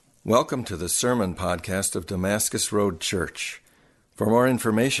Welcome to the Sermon Podcast of Damascus Road Church. For more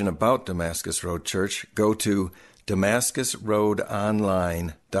information about Damascus Road Church, go to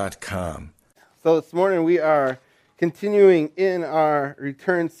damascusroadonline.com. So this morning we are continuing in our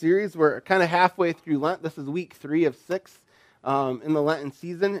return series. We're kind of halfway through Lent. This is week 3 of 6 in the Lenten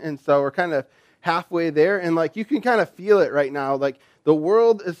season, and so we're kind of halfway there. And you can kind of feel it right now. The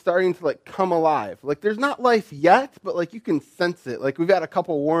world is starting to come alive. There's not life yet, but you can sense it. We've had a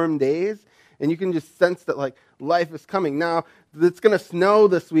couple warm days, and you can just sense that life is coming. Now it's going to snow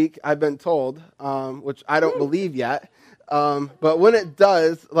this week, I've been told, which I don't believe yet. But when it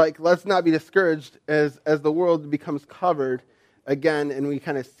does, let's not be discouraged as the world becomes covered again, and we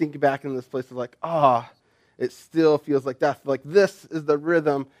kind of sink back in this place of it still feels like death. This is the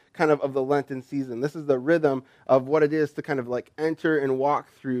rhythm kind of the Lenten season. This is the rhythm of what it is to kind of enter and walk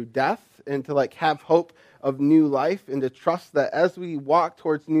through death, and to have hope of new life, and to trust that as we walk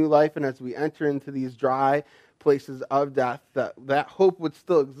towards new life and as we enter into these dry places of death, that hope would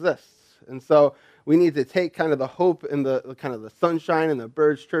still exist. And so we need to take kind of the hope and the kind of the sunshine and the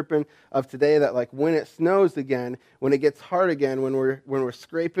birds chirping of today, that when it snows again, when it gets hard again, when we're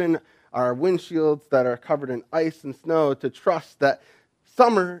scraping our windshields that are covered in ice and snow, to trust that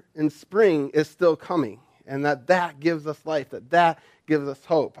summer and spring is still coming, and that gives us life, that gives us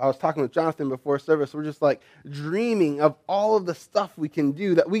hope. I was talking with Jonathan before service. We're just dreaming of all of the stuff we can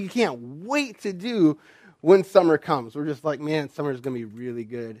do that we can't wait to do when summer comes. We're just man, summer is going to be really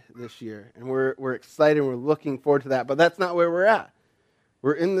good this year, and we're excited, and we're looking forward to that. But that's not where we're at.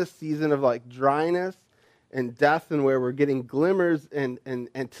 We're in this season of dryness and death, and where we're getting glimmers and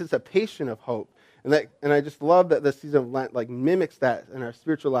anticipation of hope. And I just love that this season of Lent mimics that in our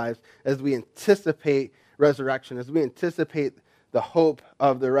spiritual lives, as we anticipate resurrection, as we anticipate the hope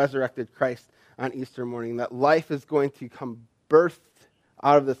of the resurrected Christ on Easter morning, that life is going to come birthed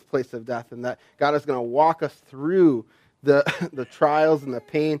out of this place of death, and that God is going to walk us through the trials and the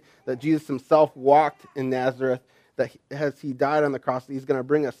pain that Jesus himself walked in Nazareth, that as he died on the cross, he's going to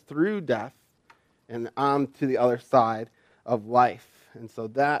bring us through death and on to the other side of life. And so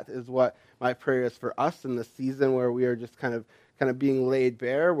that is what my prayer is for us in this season, where we are just kind of being laid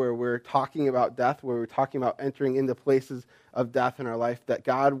bare, where we're talking about death, where we're talking about entering into places of death in our life, that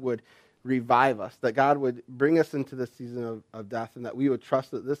God would revive us, that God would bring us into this season of death, and that we would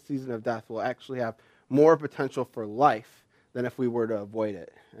trust that this season of death will actually have more potential for life than if we were to avoid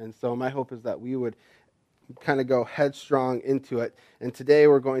it. And so my hope is that we would kind of go headstrong into it. And today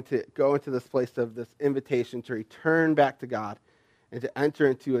we're going to go into this place of this invitation to return back to God and to enter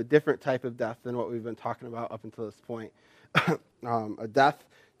into a different type of death than what we've been talking about up until this point. A death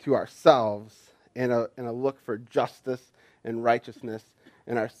to ourselves, and a look for justice and righteousness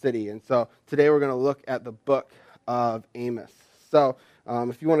in our city. And so today we're going to look at the book of Amos. So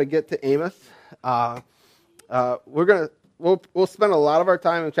if you want to get to Amos, we'll spend a lot of our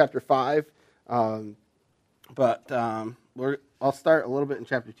time in chapter 5. But I'll start a little bit in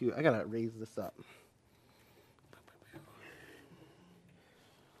chapter 2. I gotta raise this up.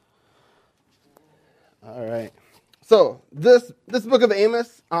 All right. So this book of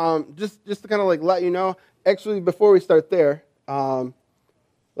Amos, just to kind of let you know. Actually, before we start there,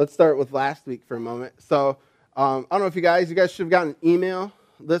 let's start with last week for a moment. So I don't know if you guys should have gotten an email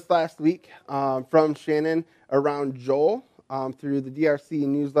this last week from Shannon around Joel. Through the DRC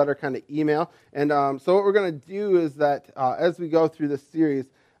newsletter kind of email. And so what we're going to do is that as we go through this series,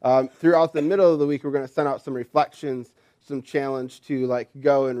 throughout the middle of the week, we're going to send out some reflections, some challenge to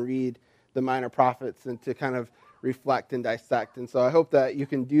go and read the minor prophets and to kind of reflect and dissect. And so I hope that you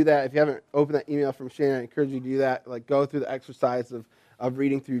can do that. If you haven't opened that email from Shannon, I encourage you to do that. Go through the exercise of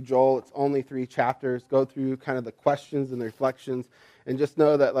reading through Joel. It's only 3 chapters. Go through kind of the questions and the reflections, and just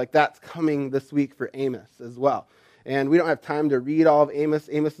know that that's coming this week for Amos as well. And we don't have time to read all of Amos.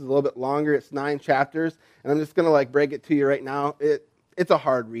 Amos is a little bit longer. It's 9 chapters. And I'm just going to break it to you right now. It's a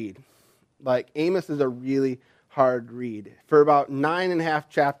hard read. Amos is a really hard read. For about 9.5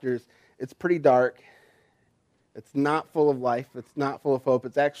 chapters, it's pretty dark. It's not full of life. It's not full of hope.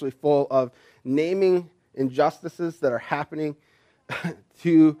 It's actually full of naming injustices that are happening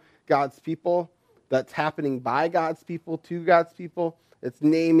to God's people, that's happening by God's people to God's people. It's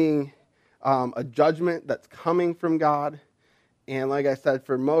naming a judgment that's coming from God. And like I said,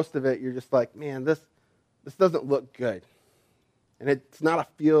 for most of it, you're just man, this doesn't look good. And it's not a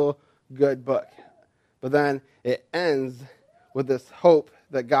feel-good book. But then it ends with this hope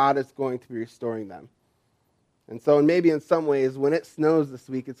that God is going to be restoring them. And so maybe in some ways, when it snows this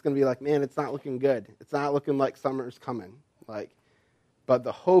week, it's going to be man, it's not looking good. It's not looking like summer's coming. But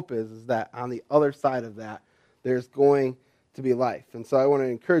the hope is that on the other side of that, there's going to be life. And so I want to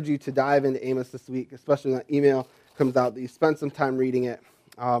encourage you to dive into Amos this week, especially when that email comes out, that you spend some time reading it.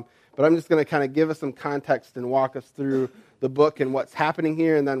 But I'm just going to kind of give us some context and walk us through the book and what's happening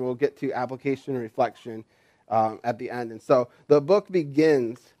here, and then we'll get to application and reflection at the end. And so the book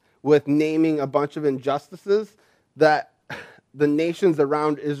begins with naming a bunch of injustices that the nations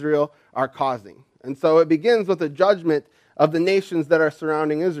around Israel are causing. And so it begins with a judgment of the nations that are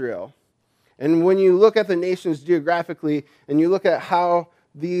surrounding Israel. And when you look at the nations geographically and you look at how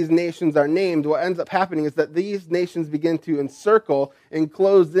these nations are named, what ends up happening is that these nations begin to encircle and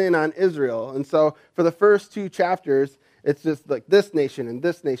close in on Israel. And so for the first 2 chapters, it's just like this nation and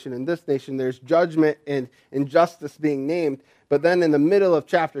this nation and this nation. There's judgment and injustice being named. But then in the middle of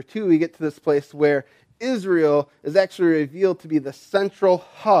chapter 2, we get to this place where Israel is actually revealed to be the central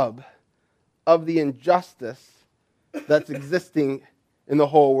hub of the injustice that's existing in the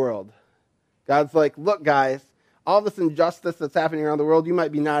whole world. God's like, look, guys, all this injustice that's happening around the world, you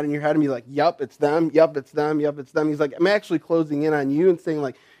might be nodding your head and be like, yup, it's them, yup, it's them, yup, it's them. He's like, I'm actually closing in on you and saying,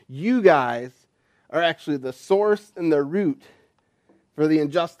 like, you guys are actually the source and the root for the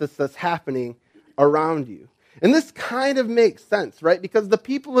injustice that's happening around you. And this kind of makes sense, right? Because the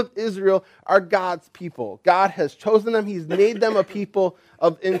people of Israel are God's people. God has chosen them. He's made them a people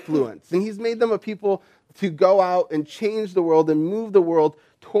of influence. And he's made them a people to go out and change the world and move the world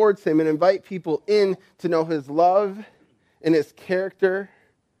towards him and invite people in to know his love and his character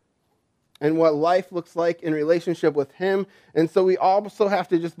and what life looks like in relationship with him. And so we also have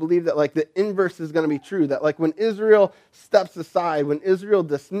to just believe that, like, the inverse is going to be true. That, like, when Israel steps aside, when Israel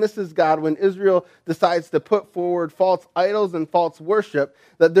dismisses God, when Israel decides to put forward false idols and false worship,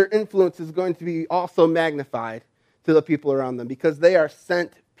 that their influence is going to be also magnified to the people around them because they are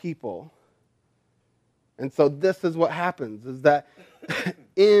sent people. And so this is what happens, is that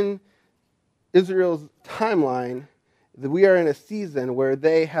in Israel's timeline, that we are in a season where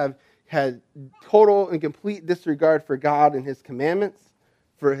they have had total and complete disregard for God and his commandments,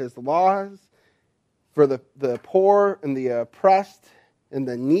 for his laws, for the poor and the oppressed and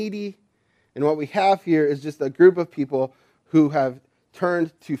the needy. And what we have here is just a group of people who have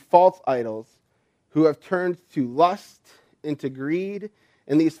turned to false idols, who have turned to lust and to greed.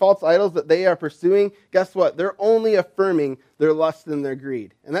 And these false idols that they are pursuing, guess what? They're only affirming their lust and their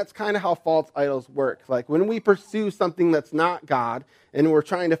greed. And that's kind of how false idols work. Like when we pursue something that's not God and we're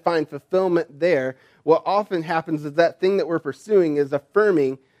trying to find fulfillment there, what often happens is that thing that we're pursuing is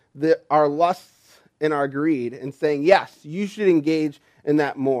affirming our lusts and our greed and saying, yes, you should engage in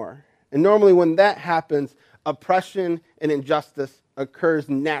that more. And normally when that happens, oppression and injustice occurs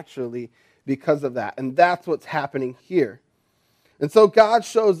naturally because of that. And that's what's happening here. And so God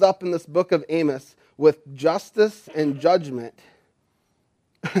shows up in this book of Amos with justice and judgment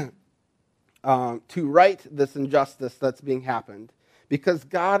to right this injustice that's being happened. Because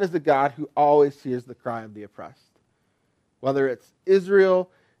God is a God who always hears the cry of the oppressed. Whether it's Israel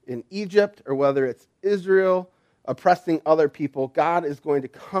in Egypt or whether it's Israel oppressing other people, God is going to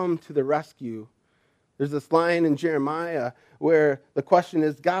come to the rescue. There's this line in Jeremiah where the question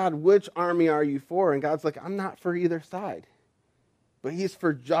is, God, which army are you for? And God's like, I'm not for either side. But he's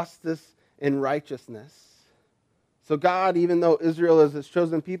for justice and righteousness. So God, even though Israel is his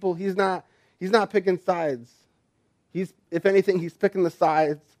chosen people, he's not picking sides. If anything, he's picking the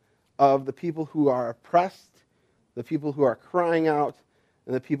sides of the people who are oppressed, the people who are crying out,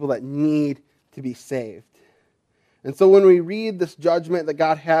 and the people that need to be saved. And so when we read this judgment that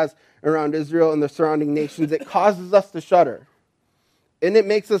God has around Israel and the surrounding nations, it causes us to shudder. And it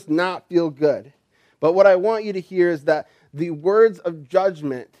makes us not feel good. But what I want you to hear is that the words of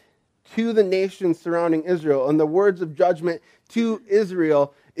judgment to the nations surrounding Israel and the words of judgment to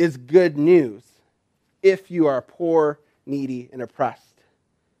Israel is good news if you are poor, needy, and oppressed.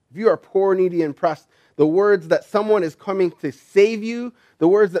 If you are poor, needy, and oppressed, the words that someone is coming to save you, the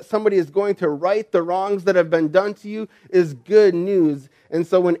words that somebody is going to right the wrongs that have been done to you is good news. And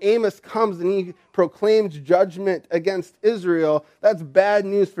so when Amos comes and he proclaims judgment against Israel, that's bad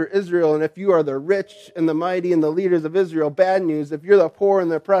news for Israel. And if you are the rich and the mighty and the leaders of Israel, bad news. If you're the poor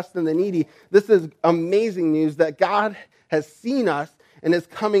and the oppressed and the needy, this is amazing news that God has seen us and is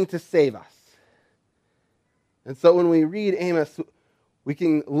coming to save us. And so when we read Amos, we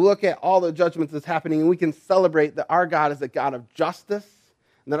can look at all the judgments that's happening and we can celebrate that our God is a God of justice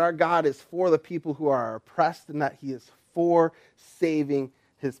and that our God is for the people who are oppressed and that he is for saving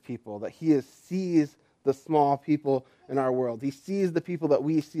his people, that he sees the small people in our world. He sees the people that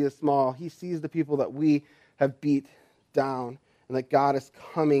we see as small. He sees the people that we have beat down and that God is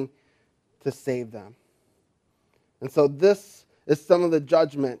coming to save them. And so this is some of the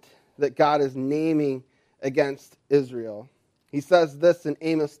judgment that God is naming against Israel. He says this in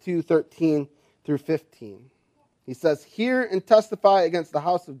Amos 2:13 through 15. He says, "Hear and testify against the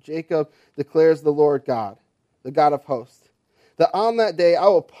house of Jacob, declares the Lord God, the God of hosts, that on that day I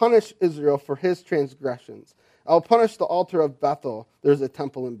will punish Israel for his transgressions. I will punish the altar of Bethel." There's a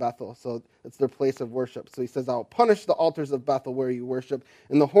temple in Bethel, so it's their place of worship. So he says, "I will punish the altars of Bethel where you worship,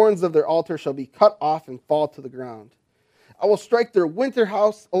 and the horns of their altar shall be cut off and fall to the ground. I will strike their winter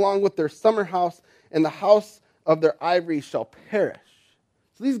house along with their summer house, and the house of their ivory shall perish."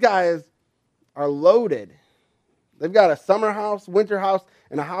 So these guys are loaded. They've got a summer house, winter house,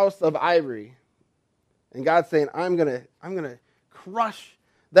 and a house of ivory. And God's saying, I'm gonna crush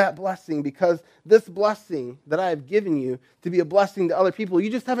that blessing, because this blessing that I have given you to be a blessing to other people, you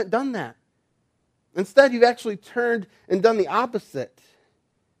just haven't done that. Instead, you've actually turned and done the opposite.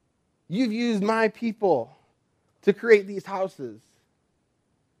 You've used my people to create these houses.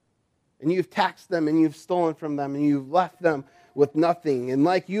 And you've taxed them, and you've stolen from them, and you've left them with nothing. And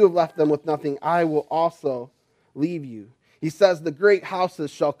like you have left them with nothing, I will also leave you. He says, "The great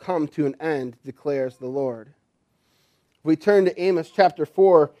houses shall come to an end, declares the Lord." If we turn to Amos chapter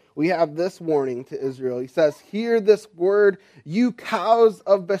 4, we have this warning to Israel. He says, "Hear this word, you cows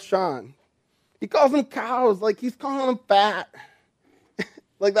of Bashan." He calls them cows, like he's calling them fat.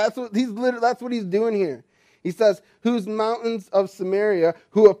 Like that's what he's doing here. He says, "Whose mountains of Samaria,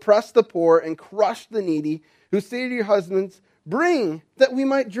 who oppress the poor and crush the needy, who say to your husbands, 'Bring, that we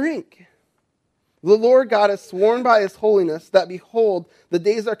might drink.' The Lord God has sworn by his holiness that, behold, the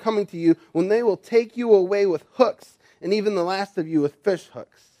days are coming to you when they will take you away with hooks, and even the last of you with fish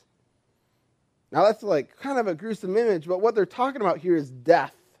hooks." Now that's like kind of a gruesome image, but what they're talking about here is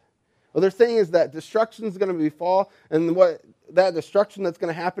death. What they're saying is that destruction is going to befall, and what that destruction that's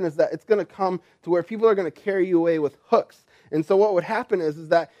going to happen is that it's going to come to where people are going to carry you away with hooks. And so what would happen is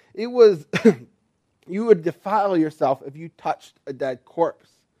that it was you would defile yourself if you touched a dead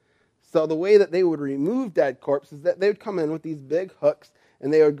corpse. So the way that they would remove dead corpses is that they would come in with these big hooks,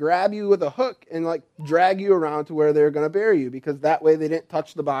 and they would grab you with a hook and like drag you around to where they were going to bury you, because that way they didn't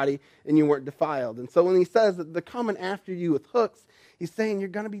touch the body and you weren't defiled. And so when he says that they're coming after you with hooks, he's saying you're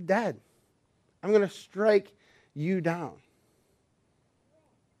going to be dead. I'm going to strike you down.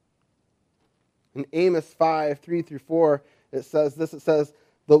 In Amos 5:3-4, it says this. It says,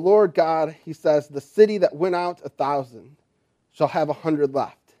 "The Lord God," he says, "the city that went out 1,000 shall have 100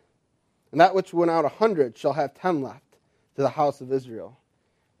 left, and that which went out 100 shall have 10 left to the house of Israel."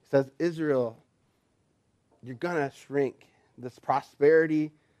 He says, Israel, you're going to shrink. This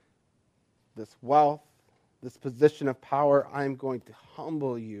prosperity, this wealth, this position of power, I'm going to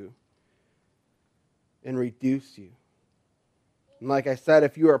humble you and reduce you. And like I said,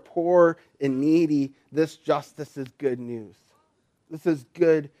 if you are poor and needy, this justice is good news. This is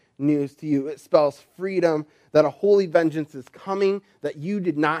good news to you. It spells freedom, that a holy vengeance is coming that you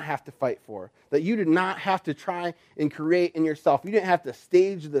did not have to fight for, that you did not have to try and create in yourself. You didn't have to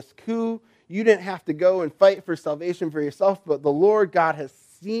stage this coup. You didn't have to go and fight for salvation for yourself, but the Lord God has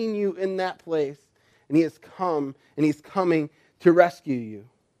seen you in that place, and he has come, and he's coming to rescue you.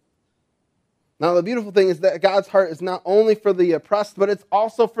 Now, the beautiful thing is that God's heart is not only for the oppressed, but it's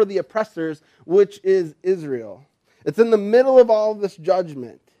also for the oppressors, which is Israel. It's in the middle of all of this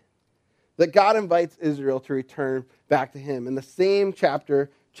judgment that God invites Israel to return back to him. In the same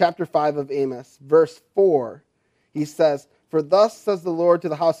chapter 5 of Amos, verse 4, he says, "For thus says the Lord to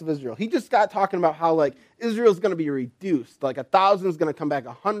the house of Israel." He just got talking about how like Israel's going to be reduced. Like 1,000 is going to come back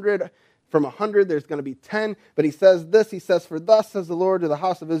 100. From 100, there's going to be 10. But he says this, he says, "For thus says the Lord to the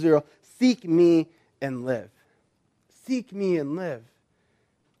house of Israel, seek me and live." Seek me and live.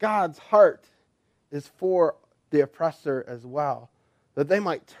 God's heart is for the oppressor as well, that they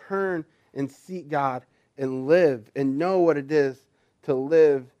might turn and seek God and live and know what it is to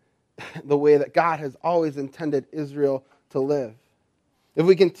live the way that God has always intended Israel to live. If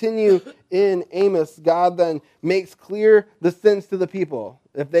we continue in Amos, God then makes clear the sins to the people.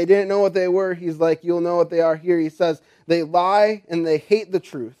 If they didn't know what they were, he's like, you'll know what they are here. He says, they lie and they hate the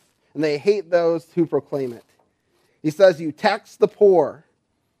truth, and they hate those who proclaim it. He says, you tax the poor,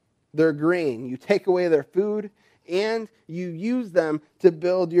 their grain, you take away their food, and you use them to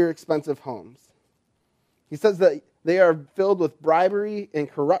build your expensive homes. He says that they are filled with bribery and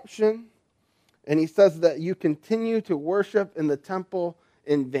corruption, and he says that you continue to worship in the temple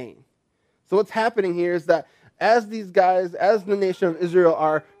in vain. So what's happening here is that as these guys, as the nation of Israel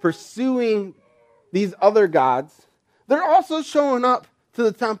are pursuing these other gods, they're also showing up to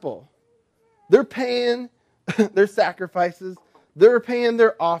the temple. They're paying their sacrifices. They're paying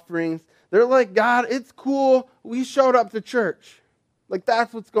their offerings. They're like, God, it's cool. We showed up to church. Like,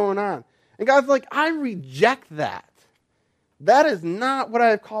 that's what's going on. And God's like, I reject that. That is not what I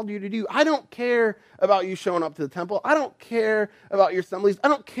have called you to do. I don't care about you showing up to the temple. I don't care about your assemblies. I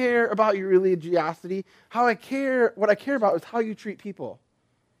don't care about your religiosity. What I care about is how you treat people,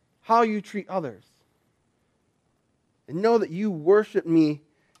 how you treat others. And know that you worship me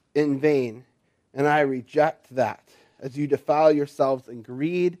in vain, and I reject that as you defile yourselves in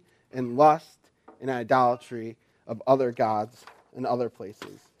greed and lust and idolatry of other gods and other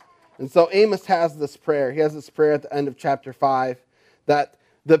places. And so Amos has this prayer. He has this prayer at the end of chapter 5 that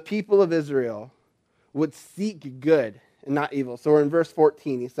the people of Israel would seek good and not evil. So we're in verse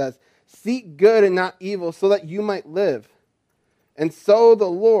 14. He says, seek good and not evil so that you might live. And so the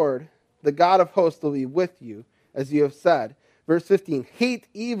Lord, the God of hosts, will be with you, as you have said. Verse 15, hate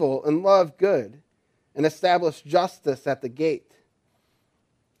evil and love good, and establish justice at the gate.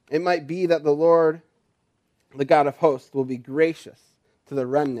 It might be that the Lord, the God of hosts, will be gracious to the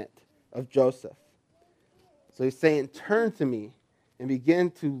remnant of Joseph. So he's saying, turn to me and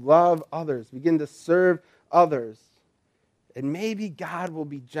begin to love others, begin to serve others. And maybe God will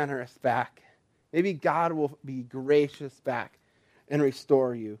be generous back. Maybe God will be gracious back and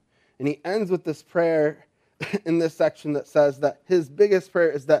restore you. And he ends with this prayer in this section that says that his biggest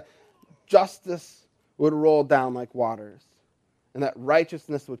prayer is that justice would roll down like waters and that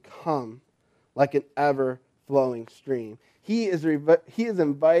righteousness would come like an ever-flowing stream. He is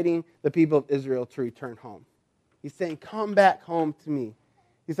inviting the people of Israel to return home. He's saying, come back home to me.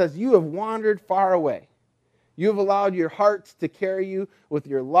 He says, you have wandered far away. You have allowed your hearts to carry you with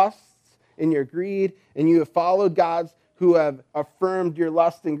your lusts and your greed, and you have followed gods who have affirmed your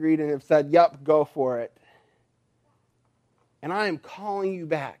lust and greed and have said, yep, go for it. And I am calling you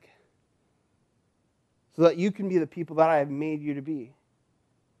back so that you can be the people that I have made you to be.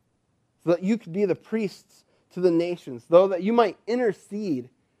 So that you could be the priests to the nations, so that you might intercede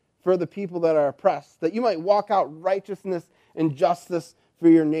for the people that are oppressed, that you might walk out righteousness and justice for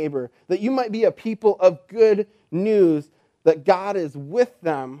your neighbor, that you might be a people of good news, that God is with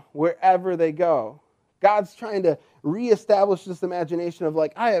them wherever they go. God's trying to reestablish this imagination of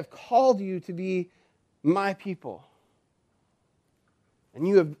like, I have called you to be my people. And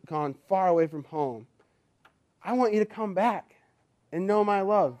you have gone far away from home. I want you to come back and know my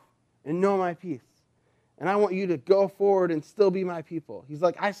love and know my peace. And I want you to go forward and still be my people. He's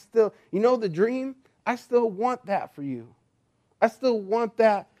like, the dream? I still want that for you. I still want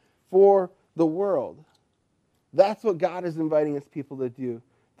that for the world. That's what God is inviting his people to do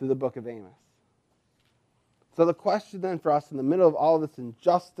through the book of Amos. So the question then for us in the middle of all of this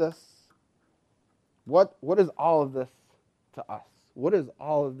injustice, what is all of this to us? What is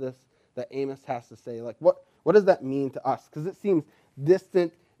all of this that Amos has to say? Like, what does that mean to us? Because it seems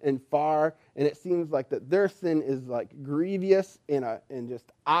distant and far, and it seems like that their sin is like grievous and just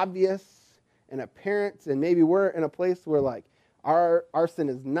obvious and apparent, and maybe we're in a place where like our sin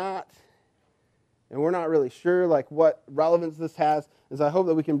is not, and we're not really sure like what relevance this has. And so I hope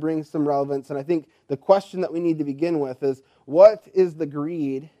that we can bring some relevance. And I think the question that we need to begin with is, what is the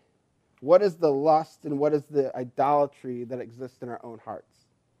greed, what is the lust, and what is the idolatry that exists in our own hearts?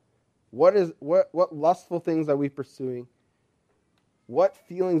 What lustful things are we pursuing? What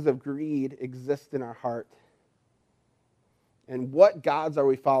feelings of greed exist in our heart? And what gods are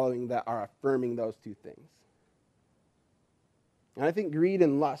we following that are affirming those two things? And I think greed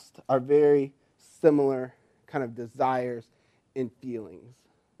and lust are very similar kind of desires and feelings.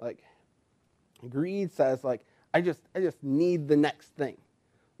 Like, greed says, like, I just need the next thing.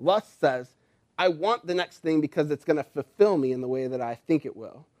 Lust says, I want the next thing because it's going to fulfill me in the way that I think it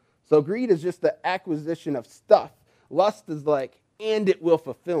will. So greed is just the acquisition of stuff. Lust is like, and it will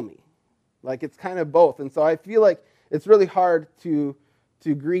fulfill me. Like, it's kind of both. And so I feel like it's really hard to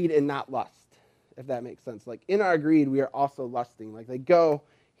greed and not lust, if that makes sense. Like, in our greed, we are also lusting. Like, they go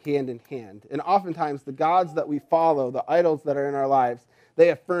hand in hand. And oftentimes, the gods that we follow, the idols that are in our lives, they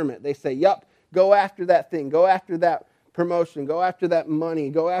affirm it. They say, yep, go after that thing. Go after that promotion. Go after that money.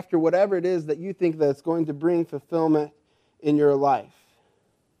 Go after whatever it is that you think that's going to bring fulfillment in your life.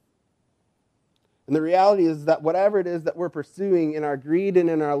 And the reality is that whatever it is that we're pursuing in our greed and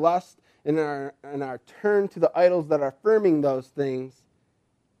in our lust and in our turn to the idols that are affirming those things,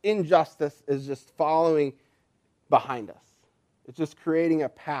 injustice is just following behind us. It's just creating a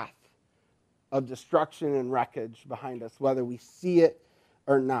path of destruction and wreckage behind us, whether we see it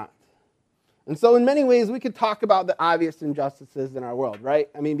or not. And so in many ways, we could talk about the obvious injustices in our world, right?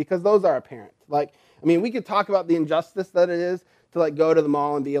 I mean, because those are apparent. Like, I mean, we could talk about the injustice that it is to like go to the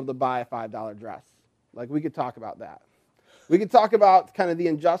mall and be able to buy a $5 dress. Like, we could talk about that. We could talk about kind of the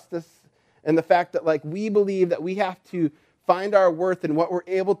injustice and the fact that like we believe that we have to find our worth in what we're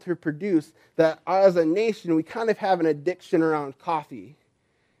able to produce, that as a nation, we kind of have an addiction around coffee.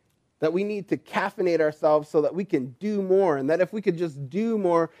 That we need to caffeinate ourselves so that we can do more. And that if we could just do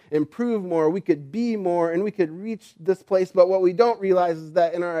more, improve more, we could be more, and we could reach this place. But what we don't realize is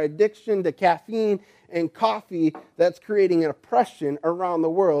that in our addiction to caffeine and coffee, that's creating an oppression around the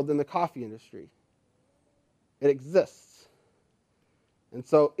world in the coffee industry. It exists. And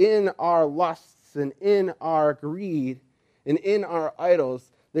so in our lusts and in our greed and in our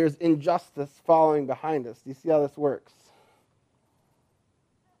idols, there's injustice following behind us. Do you see how this works?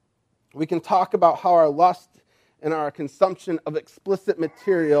 We can talk about how our lust and our consumption of explicit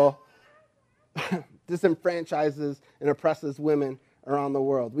material disenfranchises and oppresses women around the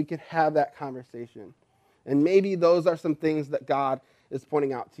world. We could have that conversation. And maybe those are some things that God is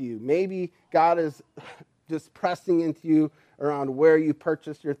pointing out to you. Maybe God is just pressing into you around where you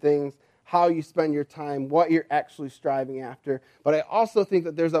purchase your things, how you spend your time, what you're actually striving after. But I also think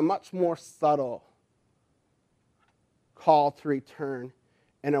that there's a much more subtle call to return,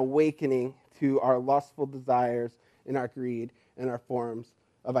 an awakening to our lustful desires and our greed and our forms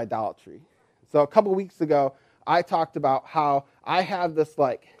of idolatry. So a couple weeks ago, I talked about how I have this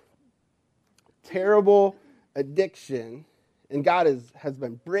terrible addiction, and God has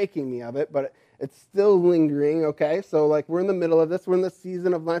been breaking me of it, but it's still lingering, okay? So we're in the middle of this. We're in the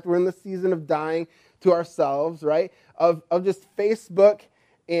season of Lent. We're in the season of dying to ourselves, right? Of just Facebook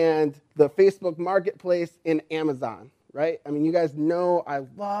and the Facebook marketplace and Amazon. Right? I mean, you guys know I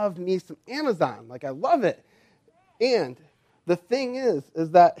love me some Amazon. I love it. And the thing is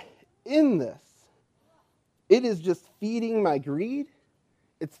that in this, it is just feeding my greed,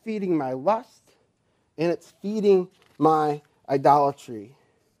 it's feeding my lust, and it's feeding my idolatry.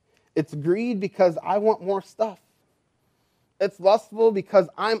 It's greed because I want more stuff. It's lustful because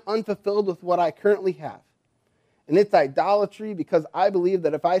I'm unfulfilled with what I currently have. And it's idolatry because I believe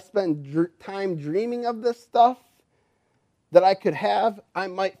that if I spend time dreaming of this stuff, that I could have, I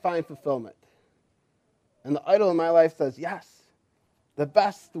might find fulfillment. And the idol in my life says, yes, the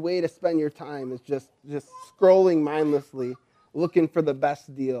best way to spend your time is just scrolling mindlessly, looking for the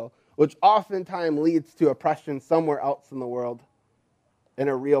best deal, which oftentimes leads to oppression somewhere else in the world in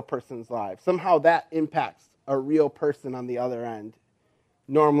a real person's life. Somehow that impacts a real person on the other end,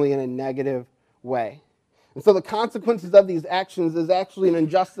 normally in a negative way. And so the consequences of these actions is actually an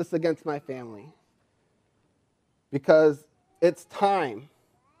injustice against my family. Because it's time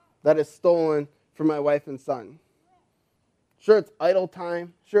that is stolen from my wife and son. Sure, it's idle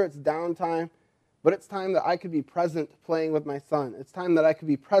time. Sure, it's downtime. But it's time that I could be present playing with my son. It's time that I could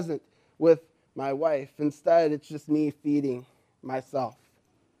be present with my wife. Instead, it's just me feeding myself.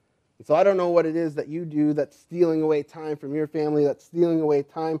 And so I don't know what it is that you do that's stealing away time from your family, that's stealing away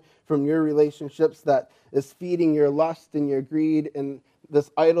time from your relationships, that is feeding your lust and your greed and this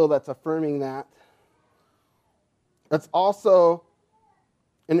idol that's affirming that. That's also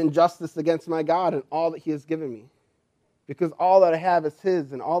an injustice against my God and all that he has given me. Because all that I have is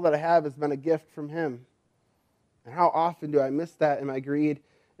his, and all that I have has been a gift from him. And how often do I miss that in my greed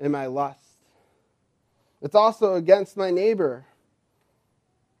and my lust? It's also against my neighbor,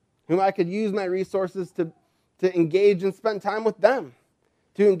 whom I could use my resources to engage and spend time with them,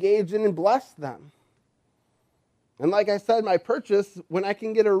 to engage in and bless them. And like I said, my purchase, when I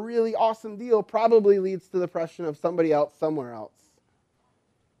can get a really awesome deal, probably leads to the oppression of somebody else somewhere else.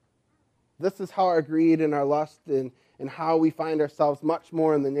 This is how our greed and our lust and how we find ourselves much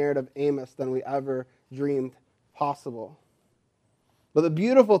more in the narrative of Amos than we ever dreamed possible. But the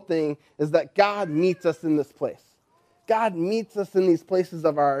beautiful thing is that God meets us in this place. God meets us in these places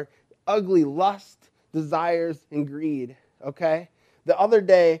of our ugly lust, desires, and greed, okay? The other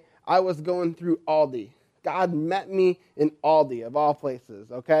day, I was going through Aldi. God met me in Aldi, of all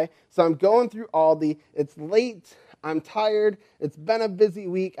places, okay? So I'm going through Aldi. It's late. I'm tired. It's been a busy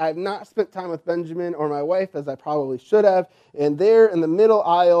week. I've not spent time with Benjamin or my wife, as I probably should have. And there in the middle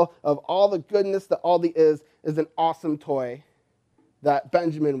aisle of all the goodness that Aldi is an awesome toy that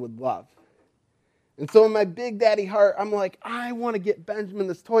Benjamin would love. And so in my big daddy heart, I'm like, I want to get Benjamin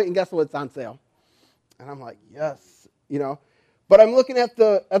this toy. And guess what? It's on sale. And I'm like, yes, But I'm looking at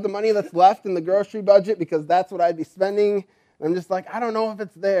the money that's left in the grocery budget because that's what I'd be spending. And I'm just like, I don't know if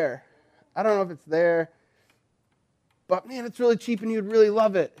it's there. But man, it's really cheap and you'd really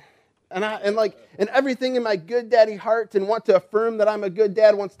love it. And everything in my good daddy heart and want to affirm that I'm a good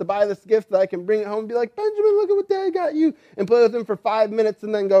dad wants to buy this gift that I can bring it home and be like, Benjamin, look at what dad got you. And play with him for 5 minutes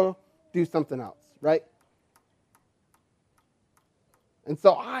and then go do something else, right? And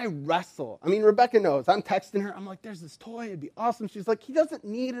so I wrestle. I mean, Rebecca knows. I'm texting her. I'm like, there's this toy. It'd be awesome. She's like, he doesn't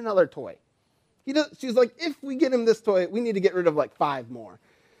need another toy. She's like, if we get him this toy, we need to get rid of like 5 more.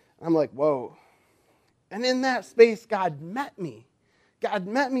 I'm like, whoa. And in that space, God met me. God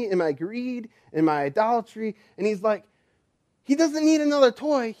met me in my greed, in my idolatry, and he's like, he doesn't need another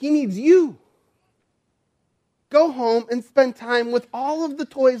toy. He needs you. Go home and spend time with all of the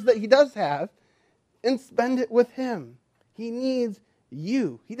toys that he does have and spend it with him. He needs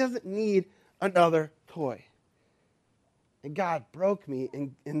you. He doesn't need another toy. And God broke me,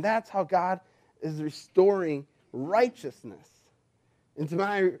 and that's how God is restoring righteousness into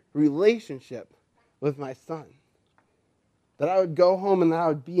my relationship with my son. That I would go home and that I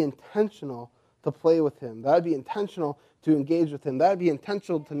would be intentional to play with him. That I would be intentional to engage with him. That would be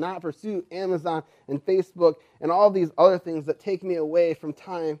intentional to not pursue Amazon and Facebook and all these other things that take me away from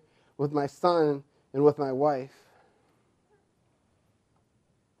time with my son and with my wife.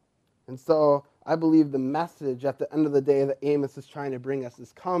 And so I believe the message at the end of the day that Amos is trying to bring us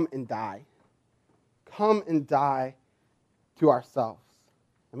is come and die. Come and die to ourselves.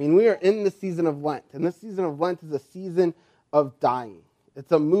 I mean, we are in the season of Lent, and this season of Lent is a season of dying.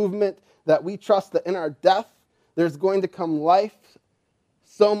 It's a movement that we trust that in our death, there's going to come life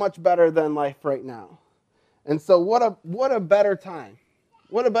so much better than life right now. And so what a better time.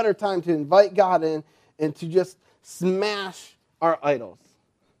 What a better time to invite God in and to just smash our idols.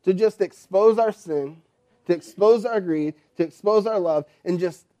 To just expose our sin, to expose our greed, to expose our love, and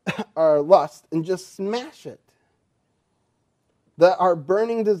just our lust, and just smash it. That our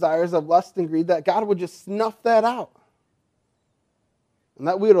burning desires of lust and greed, that God would just snuff that out. And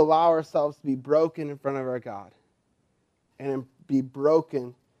that we would allow ourselves to be broken in front of our God. And be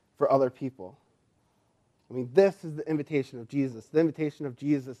broken for other people. I mean, this is the invitation of Jesus. The invitation of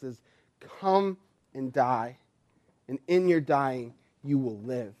Jesus is come and die. And in your dying, you will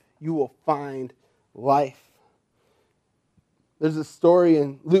live. You will find life. There's a story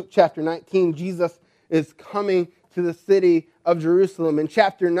in Luke chapter 19. Jesus is coming to the city of Jerusalem. In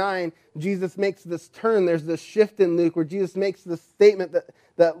chapter 9, Jesus makes this turn. There's this shift in Luke where Jesus makes this statement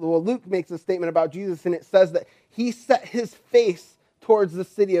Luke makes a statement about Jesus, and it says that he set his face towards the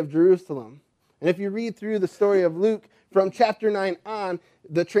city of Jerusalem. And if you read through the story of Luke, from chapter 9 on,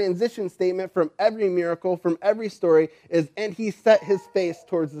 the transition statement from every miracle, from every story, is, and he set his face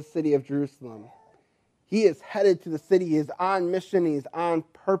towards the city of Jerusalem. He is headed to the city. He is on mission. He's on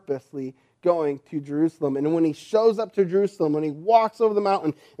purposely going to Jerusalem. And when he shows up to Jerusalem, when he walks over the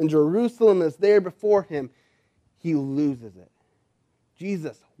mountain, and Jerusalem is there before him, he loses it.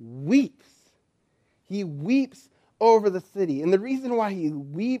 Jesus weeps. He weeps over the city. And the reason why he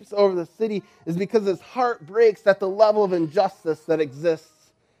weeps over the city is because his heart breaks at the level of injustice that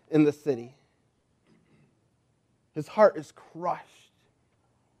exists in the city. His heart is crushed.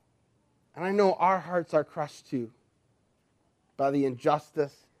 And I know our hearts are crushed too by the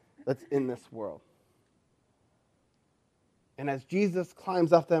injustice that's in this world. And as Jesus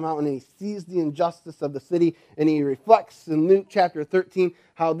climbs up that mountain and he sees the injustice of the city, and he reflects in Luke chapter 13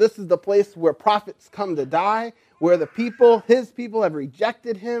 how this is the place where prophets come to die, where the people, his people, have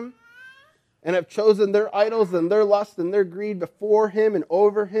rejected him and have chosen their idols and their lust and their greed before him and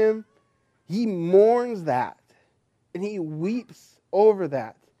over him. He mourns that, and he weeps over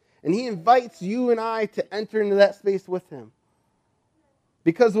that. And he invites you and I to enter into that space with him.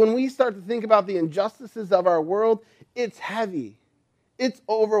 Because when we start to think about the injustices of our world, it's heavy. It's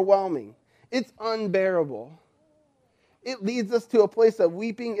overwhelming. It's unbearable. It leads us to a place of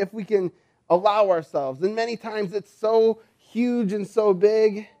weeping if we can allow ourselves. And many times it's so huge and so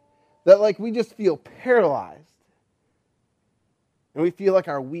big that we just feel paralyzed. And we feel like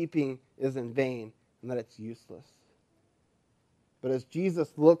our weeping is in vain and that it's useless. But as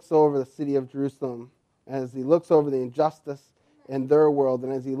Jesus looks over the city of Jerusalem, as he looks over the injustice in their world,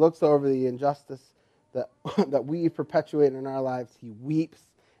 and as he looks over the injustice that we perpetuate in our lives, he weeps,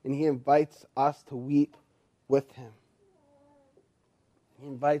 and he invites us to weep with him. He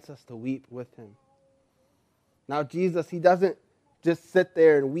invites us to weep with him. Now, Jesus, he doesn't just sit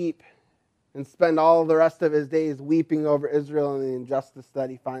there and weep and spend all the rest of his days weeping over Israel and the injustice that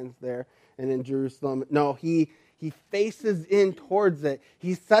he finds there and in Jerusalem. No, he faces in towards it.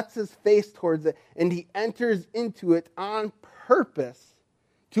 He sets his face towards it, and he enters into it on purpose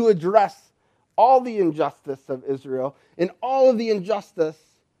to address all the injustice of Israel and all of the injustice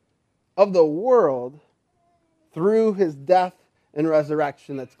of the world through his death and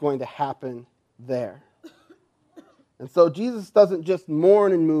resurrection that's going to happen there. And so Jesus doesn't just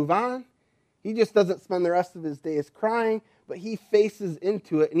mourn and move on. He just doesn't spend the rest of his days crying, but he faces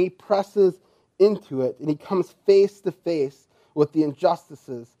into it and he presses into it, and he comes face to face with the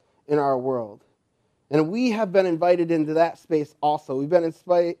injustices in our world. And we have been invited into that space also. We've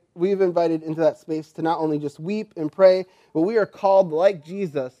invited into that space to not only just weep and pray, but we are called, like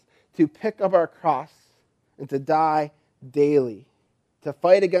Jesus, to pick up our cross and to die daily, to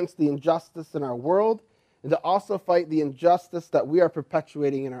fight against the injustice in our world, and to also fight the injustice that we are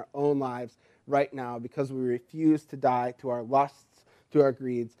perpetuating in our own lives right now because we refuse to die to our lusts, to our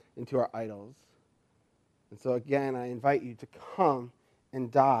greeds, and to our idols. And so again, I invite you to come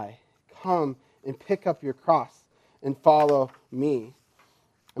and die. Come and pick up your cross and follow me.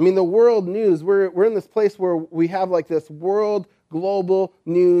 I mean, the world news, we're in this place where we have like this world, global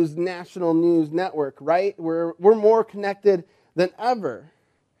news, national news network, right? We're more connected than ever.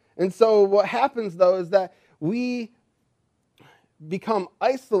 And so what happens, though, is that we become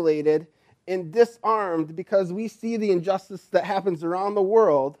isolated and disarmed because we see the injustice that happens around the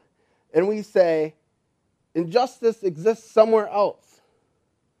world, and we say, injustice exists somewhere else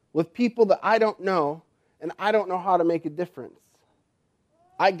with people that I don't know, and I don't know how to make a difference.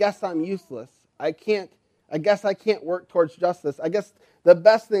 I guess I'm useless. I guess I can't work towards justice. I guess the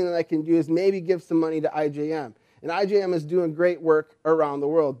best thing that I can do is maybe give some money to IJM. And IJM is doing great work around the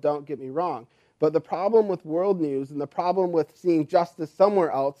world, don't get me wrong. But the problem with world news and the problem with seeing justice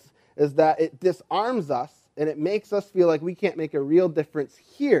somewhere else is that it disarms us and it makes us feel like we can't make a real difference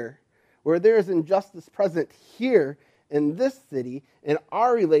here, where there is injustice present here in this city, in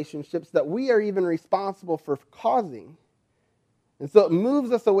our relationships that we are even responsible for causing. And so it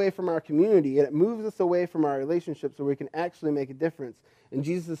moves us away from our community, and it moves us away from our relationships where we can actually make a difference. And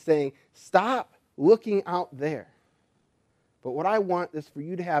Jesus is saying, stop looking out there. But what I want is for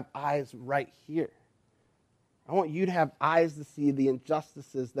you to have eyes right here. I want you to have eyes to see the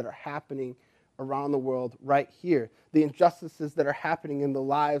injustices that are happening around the world right here. The injustices that are happening in the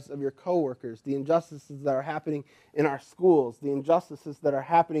lives of your coworkers, the injustices that are happening in our schools, the injustices that are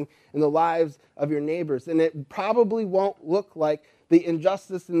happening in the lives of your neighbors. And it probably won't look like the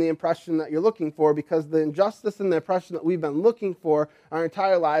injustice and the oppression that you're looking for, because the injustice and the oppression that we've been looking for our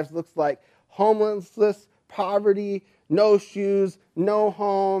entire lives looks like homelessness, poverty, no shoes, no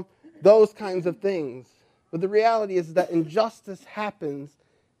home, those kinds of things. But the reality is that injustice happens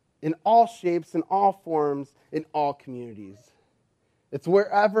in all shapes, in all forms, in all communities. It's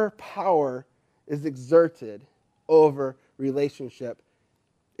wherever power is exerted over relationship,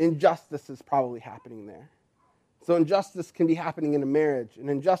 injustice is probably happening there. So injustice can be happening in a marriage, and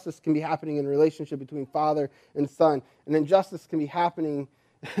injustice can be happening in a relationship between father and son, and injustice can be happening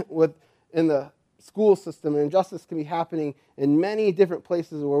in the school system, and injustice can be happening in many different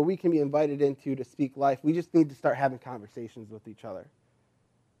places where we can be invited into to speak life. We just need to start having conversations with each other.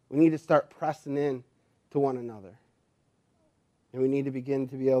 We need to start pressing in to one another. And we need to begin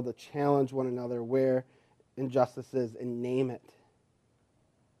to be able to challenge one another where injustice is and name it.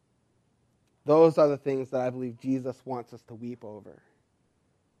 Those are the things that I believe Jesus wants us to weep over.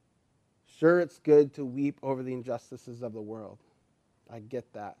 Sure, it's good to weep over the injustices of the world. I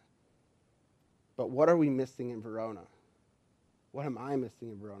get that. But what are we missing in Verona? What am I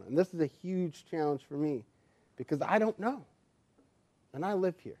missing in Verona? And this is a huge challenge for me because I don't know. And I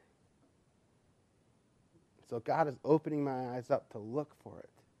live here. So God is opening my eyes up to look for it,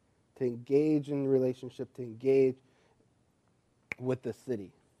 to engage in relationship, to engage with the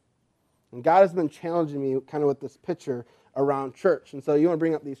city. And God has been challenging me kind of with this picture around church. And so you want to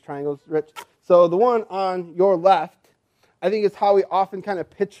bring up these triangles, Rich? So the one on your left, I think is how we often kind of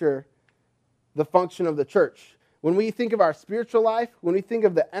picture the function of the church. When we think of our spiritual life, when we think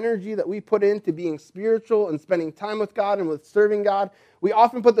of the energy that we put into being spiritual and spending time with God and with serving God, we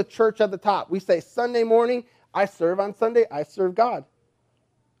often put the church at the top. We say, Sunday morning, I serve on Sunday, I serve God.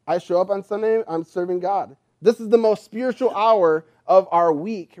 I show up on Sunday, I'm serving God. This is the most spiritual hour of our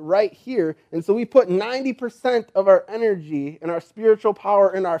week right here. And so we put 90% of our energy and our spiritual power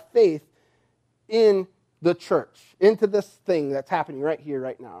and our faith in the church, into this thing that's happening right here,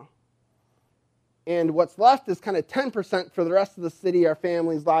 right now. And what's left is kind of 10% for the rest of the city, our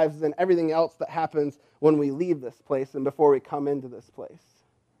families, lives, and everything else that happens when we leave this place and before we come into this place.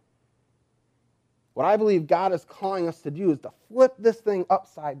 What I believe God is calling us to do is to flip this thing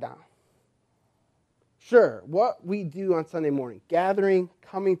upside down. Sure, what we do on Sunday morning, gathering,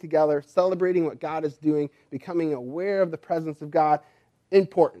 coming together, celebrating what God is doing, becoming aware of the presence of God,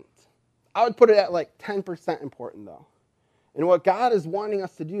 important. I would put it at like 10% important, though. And what God is wanting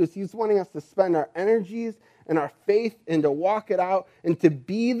us to do is he's wanting us to spend our energies and our faith and to walk it out and to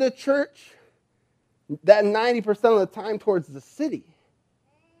be the church that 90% of the time towards the city.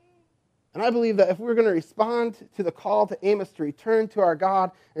 And I believe that if we're going to respond to the call to Amos to return to our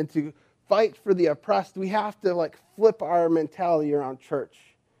God and to fight for the oppressed, we have to flip our mentality around church.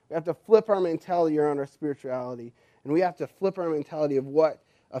 We have to flip our mentality around our spirituality. And we have to flip our mentality of what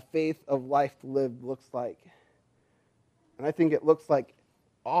a faith of life lived looks like. And I think it looks like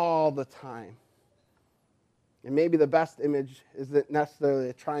all the time. And maybe the best image isn't necessarily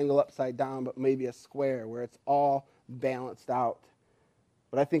a triangle upside down, but maybe a square where it's all balanced out.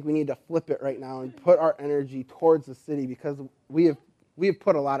 But I think we need to flip it right now and put our energy towards the city, because we have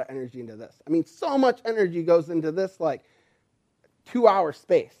put a lot of energy into this. I mean, so much energy goes into this, like, 2-hour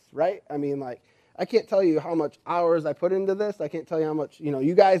space, right? I mean, like, I can't tell you how much hours I put into this. I can't tell you how much,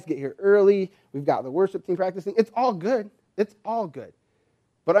 you guys get here early. We've got the worship team practicing. It's all good. It's all good.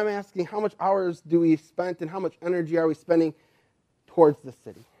 But I'm asking, how much hours do we spend and how much energy are we spending towards the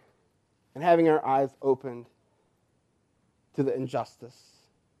city? And having our eyes opened to the injustice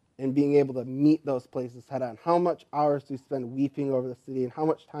and being able to meet those places head on. How much hours do we spend weeping over the city, and how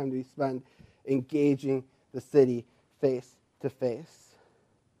much time do we spend engaging the city face to face?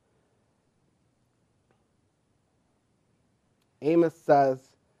 Amos says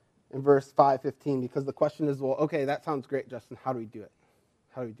in verse 5:15, because the question is, well, okay, that sounds great, Justin. How do we do it?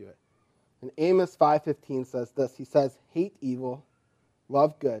 How do we do it? And Amos 5:15 says this. He says, hate evil,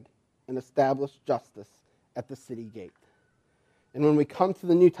 love good, and establish justice at the city gate. And when we come to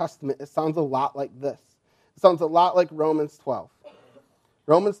the New Testament, it sounds a lot like this. It sounds a lot like Romans 12.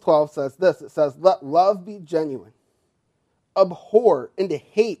 Romans 12 says this. It says, let love be genuine. Abhor and to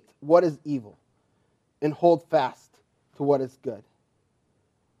hate what is evil, and hold fast to what is good.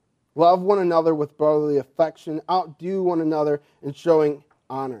 Love one another with brotherly affection. Outdo one another in showing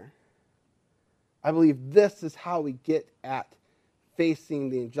honor. I believe this is how we get at facing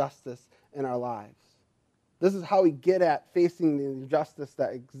the injustice in our lives. This is how we get at facing the injustice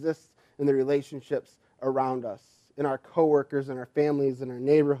that exists in the relationships around us, in our coworkers, in our families, in our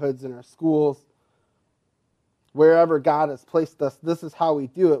neighborhoods, in our schools. Wherever God has placed us, this is how we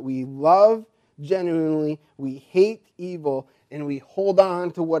do it. We love genuinely, we hate evil, and we hold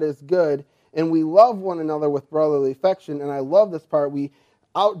on to what is good, and we love one another with brotherly affection. And I love this part. We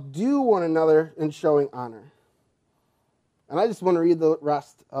outdo one another in showing honor. And I just want to read the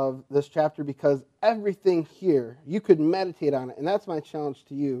rest of this chapter, because everything here, you could meditate on it. And that's my challenge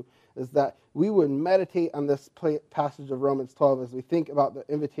to you, is that we would meditate on this passage of Romans 12 as we think about the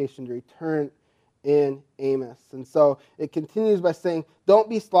invitation to return in Amos. And so it continues by saying, don't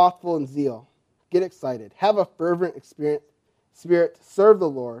be slothful in zeal. Get excited. Have a fervent spirit. Serve the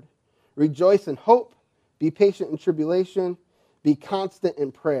Lord. Rejoice in hope. Be patient in tribulation. Be constant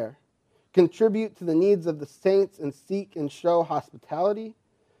in prayer. Contribute to the needs of the saints and seek and show hospitality.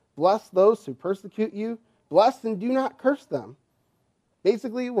 Bless those who persecute you. Bless and do not curse them.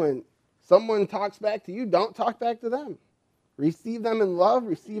 Basically, when someone talks back to you, don't talk back to them. Receive them in love.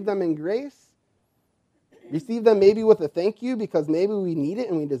 Receive them in grace. Receive them maybe with a thank you, because maybe we need it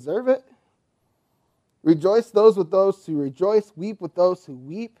and we deserve it. Rejoice with those who rejoice. Weep with those who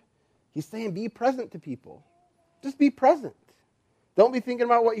weep. He's saying be present to people. Just be present. Don't be thinking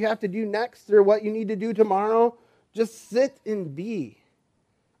about what you have to do next or what you need to do tomorrow. Just sit and be.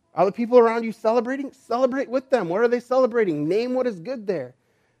 Are the people around you celebrating? Celebrate with them. What are they celebrating? Name what is good there.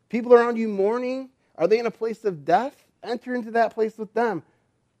 People around you mourning? Are they in a place of death? Enter into that place with them.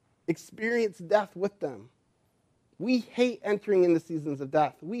 Experience death with them. We hate entering into seasons of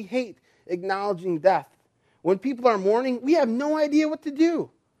death. We hate acknowledging death. When people are mourning, we have no idea what to do.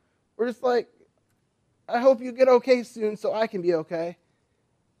 We're just like, I hope you get okay soon so I can be okay.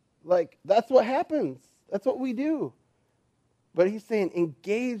 Like, that's what happens. That's what we do. But he's saying,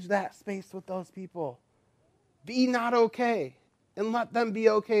 engage that space with those people. Be not okay, and let them be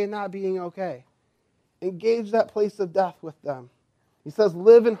okay and not being okay. Engage that place of death with them. He says,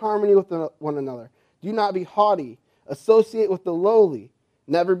 live in harmony with one another. Do not be haughty. Associate with the lowly.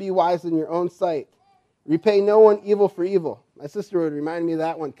 Never be wise in your own sight. Repay no one evil for evil. My sister would remind me of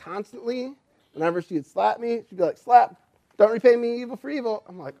that one constantly. Whenever she would slap me, she'd be like, slap, don't repay me evil for evil.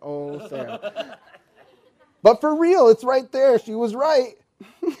 I'm like, oh, Sarah. But for real, it's right there. She was right.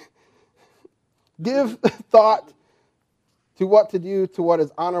 Give thought to what to do, to what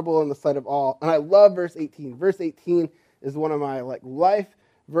is honorable in the sight of all. And I love verse 18. Verse 18 is one of my life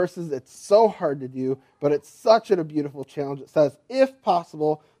verses. It's so hard to do, but it's such a beautiful challenge. It says, if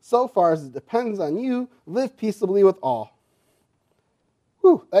possible, so far as it depends on you, live peaceably with all.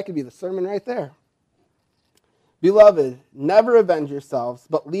 Whew, that could be the sermon right there. Beloved, never avenge yourselves,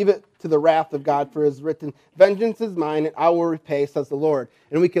 but leave it to the wrath of God, for it is written, vengeance is mine, and I will repay, says the Lord.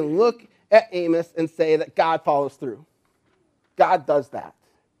 And we can look at Amos and say that God follows through. God does that.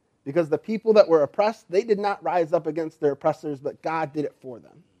 Because the people that were oppressed, they did not rise up against their oppressors, but God did it for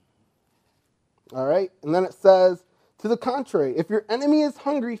them. All right? And then it says To the contrary, if your enemy is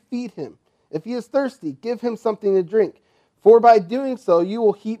hungry, feed him. If he is thirsty, give him something to drink. For by doing so, you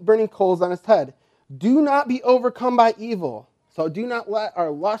will heap burning coals on his head. Do not be overcome by evil. So do not let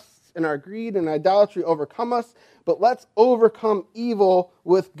our lusts and our greed and idolatry overcome us, but let's overcome evil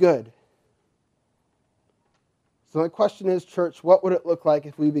with good. So my question is, church, what would it look like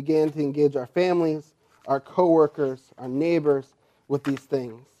if we began to engage our families, our coworkers, our neighbors with these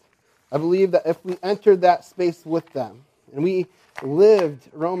things? I believe that if we entered that space with them and we lived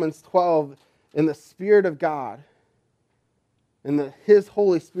Romans 12 in the Spirit of God, in His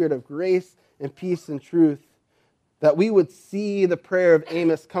Holy Spirit of grace and peace and truth, that we would see the prayer of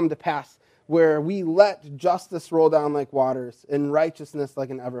Amos come to pass, where we let justice roll down like waters and righteousness like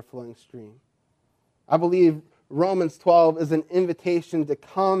an ever-flowing stream. I believe Romans 12 is an invitation to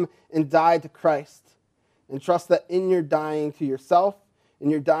come and die to Christ and trust that in your dying to yourself and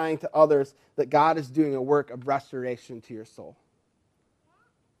you're dying to others, that God is doing a work of restoration to your soul.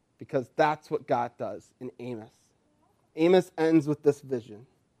 Because that's what God does in Amos. Amos ends with this vision.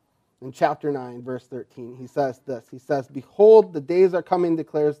 In chapter 9, verse 13, he says this. He says, "Behold, the days are coming,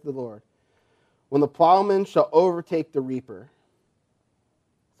 declares the Lord, when the plowman shall overtake the reaper."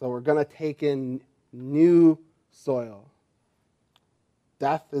 So we're going to take in new soil.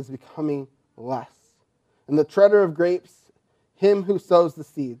 Death is becoming less. And the treader of grapes, him who sows the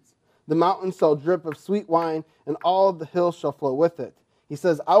seeds. The mountains shall drip of sweet wine, and all of the hills shall flow with it. He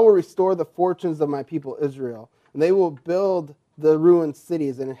says, "I will restore the fortunes of my people Israel, and they will build the ruined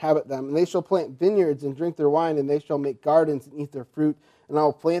cities and inhabit them. And they shall plant vineyards and drink their wine, and they shall make gardens and eat their fruit. And I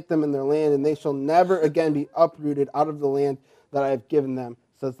will plant them in their land, and they shall never again be uprooted out of the land that I have given them,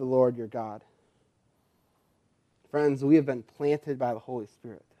 says the Lord your God." Friends, we have been planted by the Holy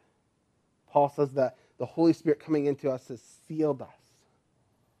Spirit. Paul says that the Holy Spirit coming into us has sealed us,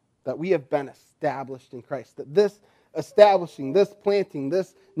 that we have been established in Christ, that this establishing, this planting,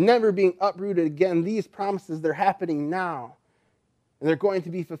 this never being uprooted again, these promises, they're happening now. And they're going to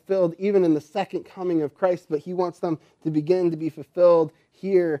be fulfilled even in the second coming of Christ, but he wants them to begin to be fulfilled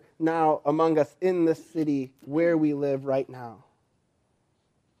here, now, among us, in this city where we live right now.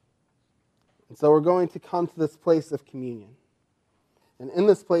 And so we're going to come to this place of communion. And in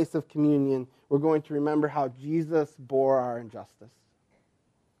this place of communion, we're going to remember how Jesus bore our injustice.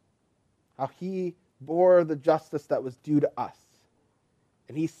 How he bore the justice that was due to us.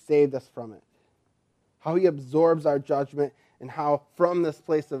 And he saved us from it. How he absorbs our judgment, and how from this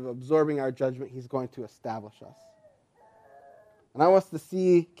place of absorbing our judgment, he's going to establish us. And I want us to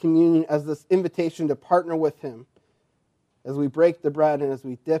see communion as this invitation to partner with him as we break the bread and as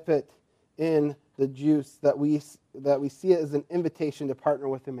we dip it in the juice, that we see it as an invitation to partner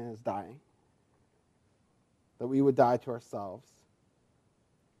with him in his dying. That we would die to ourselves.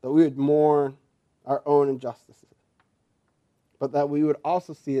 That we would mourn our own injustices. But that we would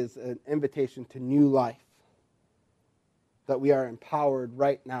also see it as an invitation to new life. That we are empowered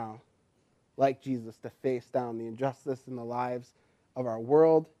right now, like Jesus, to face down the injustice in the lives of our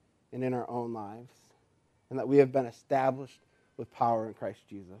world and in our own lives. And that we have been established with power in Christ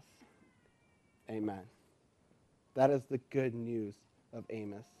Jesus. Amen. That is the good news of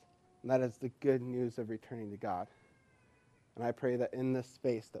Amos. And that is the good news of returning to God. And I pray that in this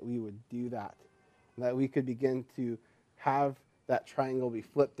space that we would do that. And that we could begin to have that triangle be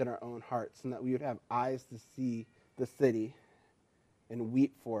flipped in our own hearts. And that we would have eyes to see the city and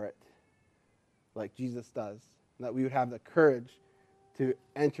weep for it like Jesus does. And that we would have the courage to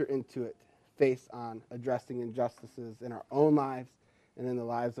enter into it face on, addressing injustices in our own lives and in the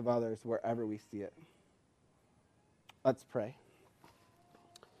lives of others wherever we see it. Let's pray.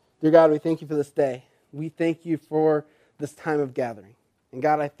 Dear God, we thank you for this day. We thank you for this time of gathering. And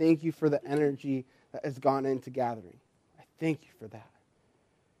God, I thank you for the energy that has gone into gathering. I thank you for that.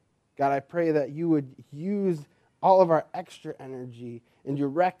 God, I pray that you would use all of our extra energy and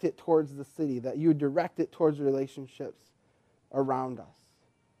direct it towards the city, that you would direct it towards relationships around us.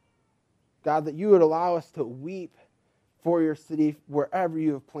 God, that you would allow us to weep for your city wherever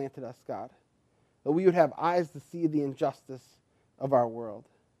you have planted us, God. That we would have eyes to see the injustice of our world.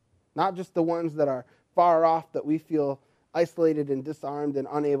 Not just the ones that are far off, that we feel isolated and disarmed and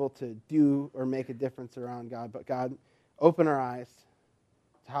unable to do or make a difference around, God. But God, open our eyes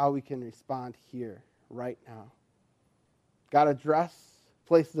to how we can respond here, right now. God, address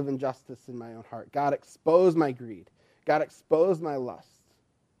places of injustice in my own heart. God, expose my greed. God, expose my lust.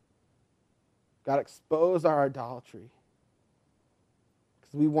 God, expose our idolatry.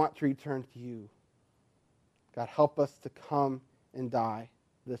 Because we want to return to you. God, help us to come and die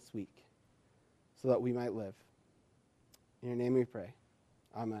this week so that we might live. In your name we pray.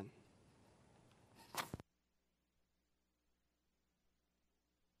 Amen.